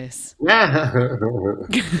his voice. Yeah.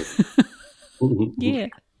 Yeah.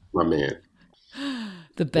 My man.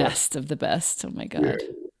 The Yeah. best of the best. Oh my Yeah. God.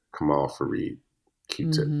 Kamal Fareed.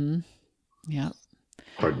 Q-Tip. Mm-hmm. Yeah.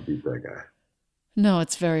 Hard to beat that guy. No,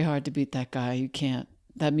 it's very hard to beat that guy. You can't.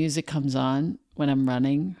 That music comes on when I'm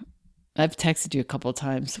running. I've texted you a couple of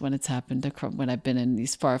times when it's happened when I've been in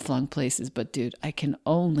these far flung places. But dude, I can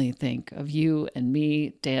only think of you and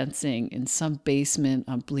me dancing in some basement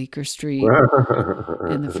on Bleecker Street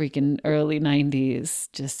in the freaking early 90s,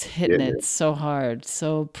 just hitting Getting it it. so hard,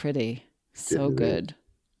 so pretty, Getting so it in. good.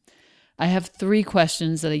 I have three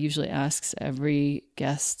questions that I usually ask every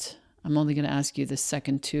guest. I'm only going to ask you the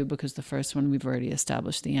second two because the first one we've already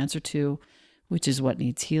established the answer to, which is what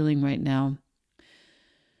needs healing right now.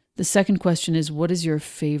 The second question is, what is your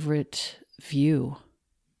favorite view?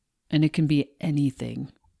 And it can be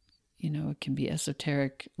anything. It can be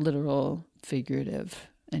esoteric, literal, figurative,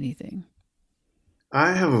 anything.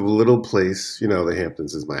 I have a little place, the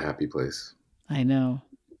Hamptons is my happy place. I know.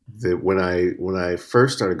 That when I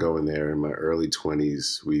first started going there in my early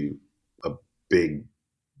 20s, a big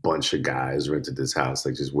bunch of guys rented this house,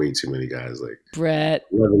 like just way too many guys, like Brett,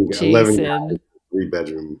 11 guys, Jason.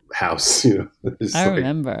 3-bedroom house, I it's like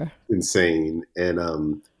remember. insane.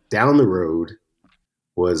 And down the road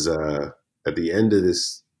was at the end of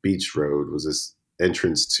this beach road was this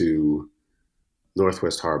entrance to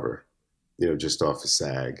Northwest Harbor, just off of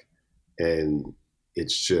Sag, and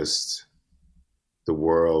it's just the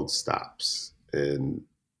world stops and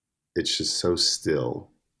it's just so still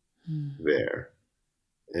Hmm. there,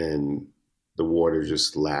 and the water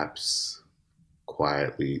just laps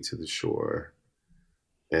quietly to the shore.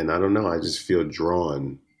 And I don't know, I just feel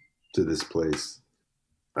drawn to this place.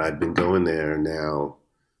 I've been going there now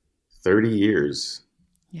 30 years.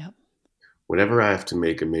 Yep. Whenever I have to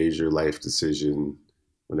make a major life decision,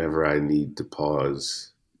 whenever I need to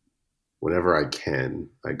pause, whenever I can,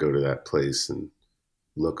 I go to that place and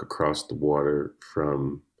look across the water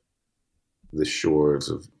from the shores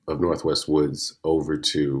of Northwest Woods over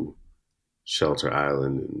to Shelter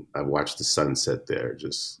Island. And I've watched the sunset there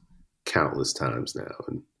just countless times now.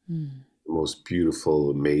 And Hmm. the most beautiful,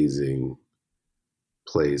 amazing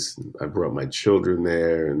place. I brought my children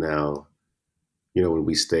there, and now, when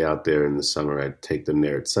we stay out there in the summer, I take them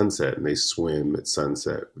there at sunset, and they swim at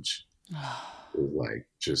sunset, which is like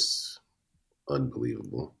just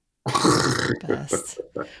unbelievable. The best.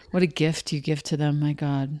 What a gift you give to them, my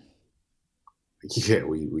God. Yeah,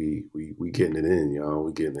 we getting it in, y'all.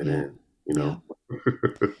 We getting it Yeah. in, Yeah.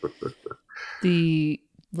 The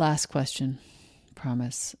last question,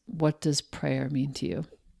 promise. What does prayer mean to you?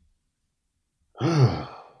 I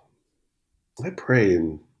pray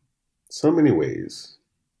in so many ways.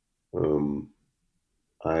 Um,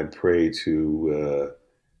 I pray to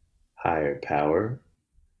higher power.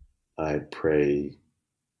 I pray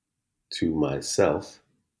to myself,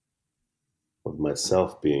 of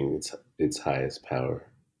myself being its highest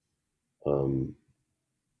power. Um,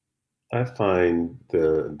 I find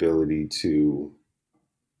the ability to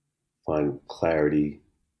find clarity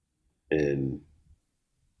and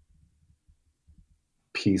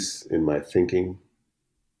peace in my thinking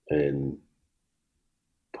and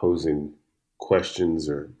posing questions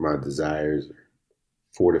or my desires, or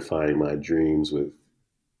fortifying my dreams with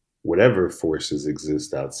whatever forces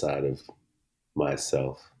exist outside of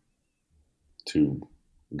myself. to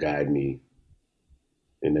guide me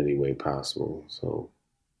in any way possible. So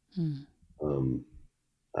Mm. um,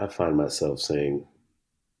 I find myself saying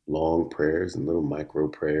long prayers and little micro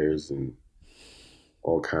prayers and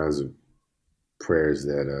all kinds of prayers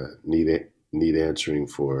that need answering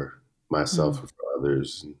for myself Mm. and for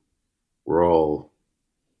others. And we're all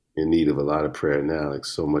in need of a lot of prayer now. Like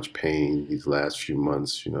so much pain these last few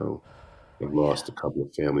months. I've Yeah, lost a couple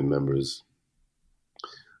of family members.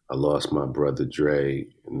 I lost my brother Dre,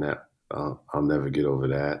 and that I'll never get over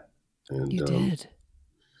that. And you did.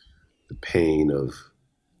 the pain of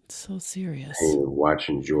It's so serious. pain of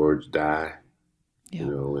watching George die, Yeah,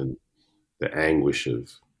 and the anguish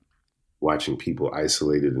of watching people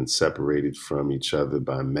isolated and separated from each other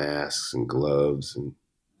by masks and gloves. And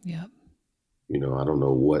yeah, I don't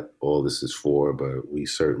know what all this is for, but we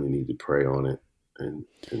certainly need to pray on it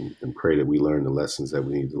and pray that we learn the lessons that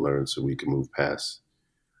we need to learn so we can move past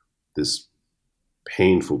this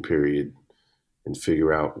painful period and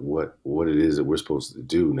figure out what it is that we're supposed to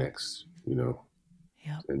do next, yeah.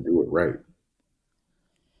 and do it right.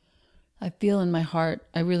 I feel in my heart,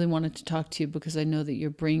 I really wanted to talk to you because I know that you're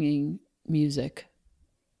bringing music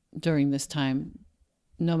during this time.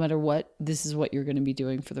 No matter what, this is what you're going to be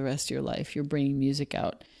doing for the rest of your life. You're bringing music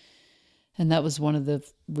out. And that was one of the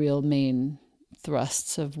real main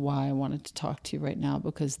thrusts of why I wanted to talk to you right now,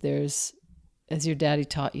 because there's, as your daddy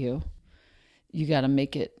taught you, you got to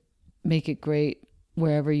make it great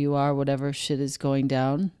wherever you are, whatever shit is going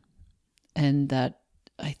down. And that,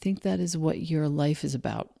 I think that is what your life is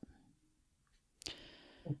about. I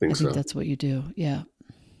I think think so. that's what you do. Yeah.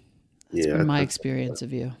 That's Yeah. been my experience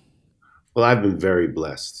of you. Well, I've been very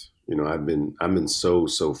blessed. I've been so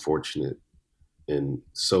fortunate and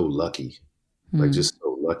so lucky, like Mm. just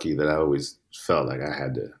so lucky that I always felt like I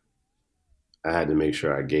had to make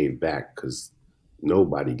sure I gave back because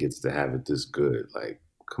nobody gets to have it this good. Like,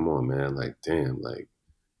 come on, man. Like, damn. Like,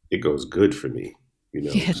 it goes good for me.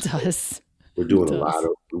 Yeah, it So does. we're It doing a lot does.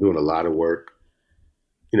 of I'm doing a lot of work.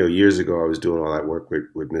 Years ago I was doing all that work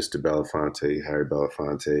with Mr. Belafonte, Harry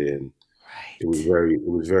Belafonte, and Right. it was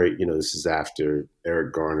very, this is after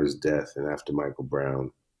Eric Garner's death and after Michael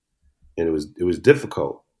Brown. And it was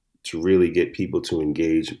difficult to really get people to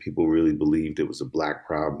engage, and people really believed it was a black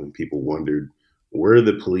problem, and people wondered, were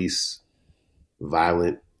the police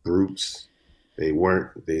violent brutes? They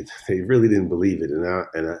weren't. They really didn't believe it, and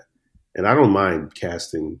I don't mind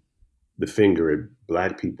casting the finger at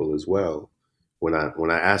black people as well. When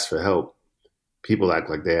I ask for help, people act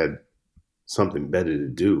like they had something better to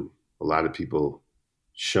do. A lot of people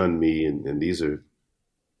shun me, and these are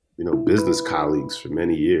business colleagues for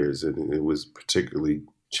many years, and it was particularly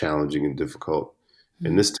challenging and difficult.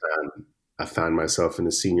 And Mm. this time, I found myself in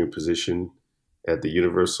a senior position at the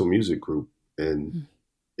Universal Music Group, and Mm.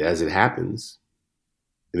 as it happens,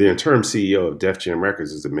 the interim CEO of Def Jam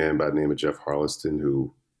Records is a man by the name of Jeff Harleston,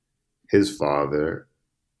 who his brother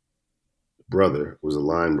was a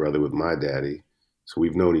line brother with my daddy. So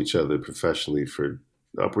we've known each other professionally for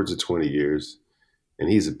upwards of 20 years. And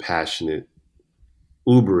he's a passionate,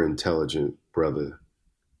 uber intelligent brother.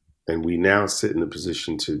 And we now sit in a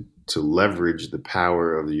position to leverage the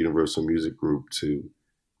power of the Universal Music Group to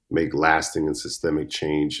make lasting and systemic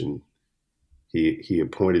change. And he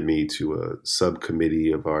appointed me to a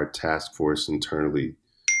subcommittee of our task force internally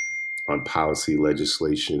on policy,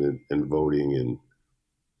 legislation, and voting. And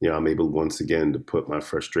I'm able once again to put my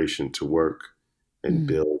frustration to work and Mm.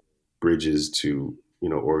 build bridges to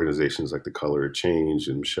organizations like the Color of Change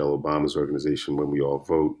and Michelle Obama's organization, When We All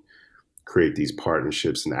Vote, create these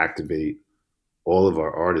partnerships and activate all of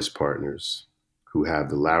our artist partners who have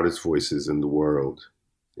the loudest voices in the world,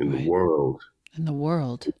 Right. In the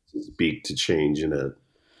world. to speak to change in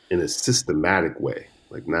a systematic way,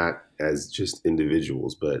 like not as just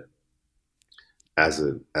individuals, but as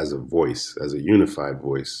a voice, as a unified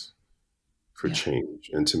voice for Yeah. change,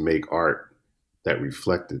 and to make art that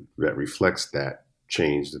reflects that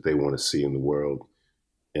change that they want to see in the world.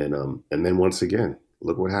 And then once again,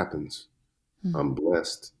 look what happens. Mm. I'm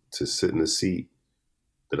blessed to sit in a seat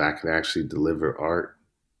that I can actually deliver art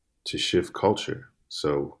to shift culture.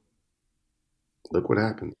 So look what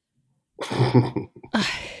happened.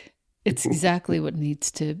 It's exactly what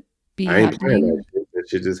needs to be I ain't playing that happening. shit. That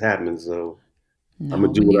shit just happened. So I'm No,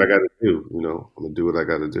 gonna do when what you, I gotta do. I'm gonna do what I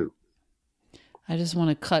gotta do. I just want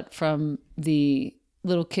to cut from the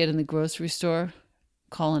little kid in the grocery store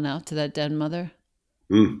calling out to that dead mother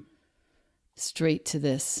Mm. straight to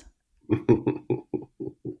this.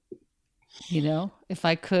 If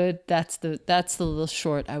I could, that's the little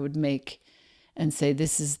short I would make and say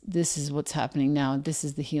this is what's happening now. This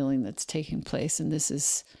is the healing that's taking place, and this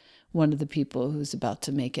is one of the people who's about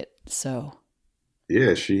to make it. So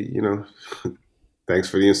Yeah, she, thanks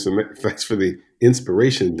for the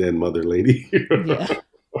inspiration, then, mother lady. yeah,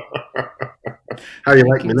 How you thank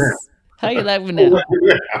like you. me now? How you like me How you now? like me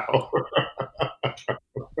now?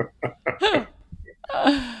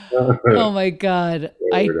 Oh my God.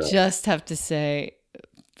 I Word up. just have to say,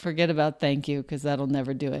 forget about thank you because that'll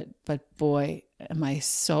never do it. But boy, am I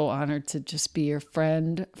so honored to just be your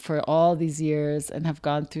friend for all these years and have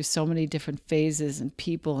gone through so many different phases and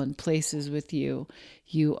people and places with you.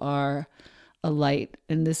 You are a light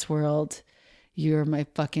in this world. You're my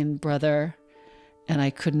fucking brother, and I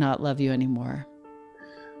could not love you anymore.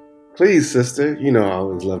 Please, sister. I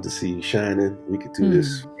always love to see you shining. We could do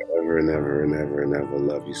this Mm, forever and ever and ever and ever.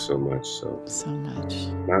 Love you so much. So, so much.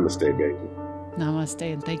 namaste, baby.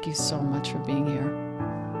 Namaste, and thank you so much for being here.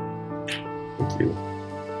 Thank you.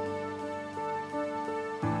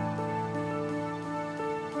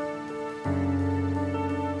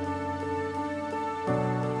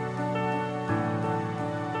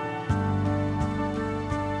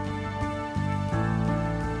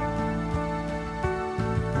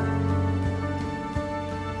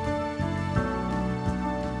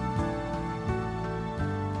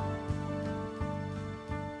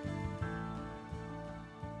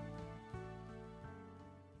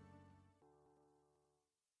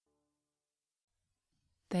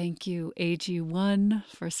 Thank you, AG1,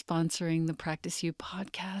 for sponsoring the Practice You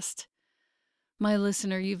podcast. My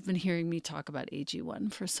listener, you've been hearing me talk about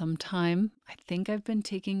AG1 for some time. I think I've been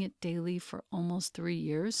taking it daily for almost 3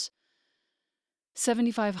 years.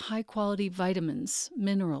 75 high-quality vitamins,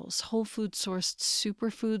 minerals, whole food sourced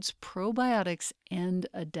superfoods, probiotics, and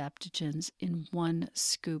adaptogens in one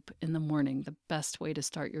scoop in the morning. The best way to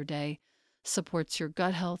start your day. Supports your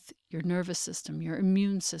gut health, your nervous system, your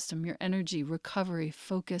immune system, your energy, recovery,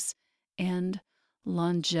 focus, and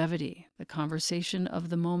longevity, the conversation of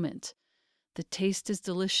the moment. The taste is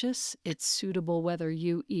delicious. It's suitable whether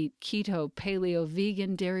you eat keto, paleo,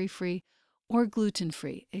 vegan, dairy-free, or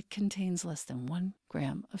gluten-free. It contains less than 1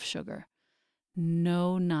 gram of sugar.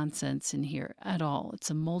 No nonsense in here at all. It's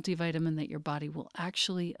a multivitamin that your body will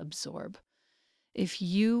actually absorb. If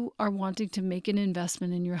you are wanting to make an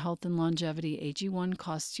investment in your health and longevity, AG1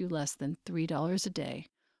 costs you less than $3 a day,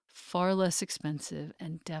 far less expensive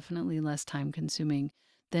and definitely less time-consuming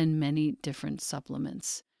than many different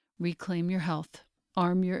supplements. Reclaim your health,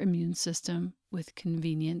 arm your immune system with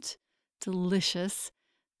convenient, delicious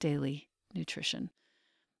daily nutrition.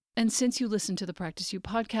 And since you listen to the Practice You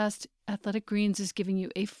podcast, Athletic Greens is giving you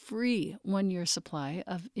a free 1-year supply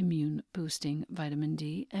of immune-boosting vitamin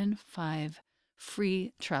D and 5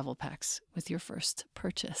 free travel packs with your first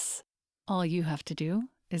purchase. All you have to do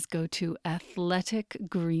is go to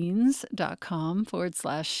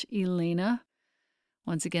athleticgreens.com/Elena.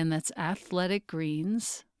 Once again, that's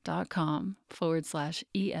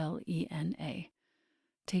athleticgreens.com/ELENA.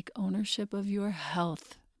 Take ownership of your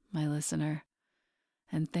health, my listener.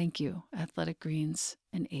 And thank you, Athletic Greens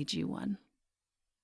and AG1.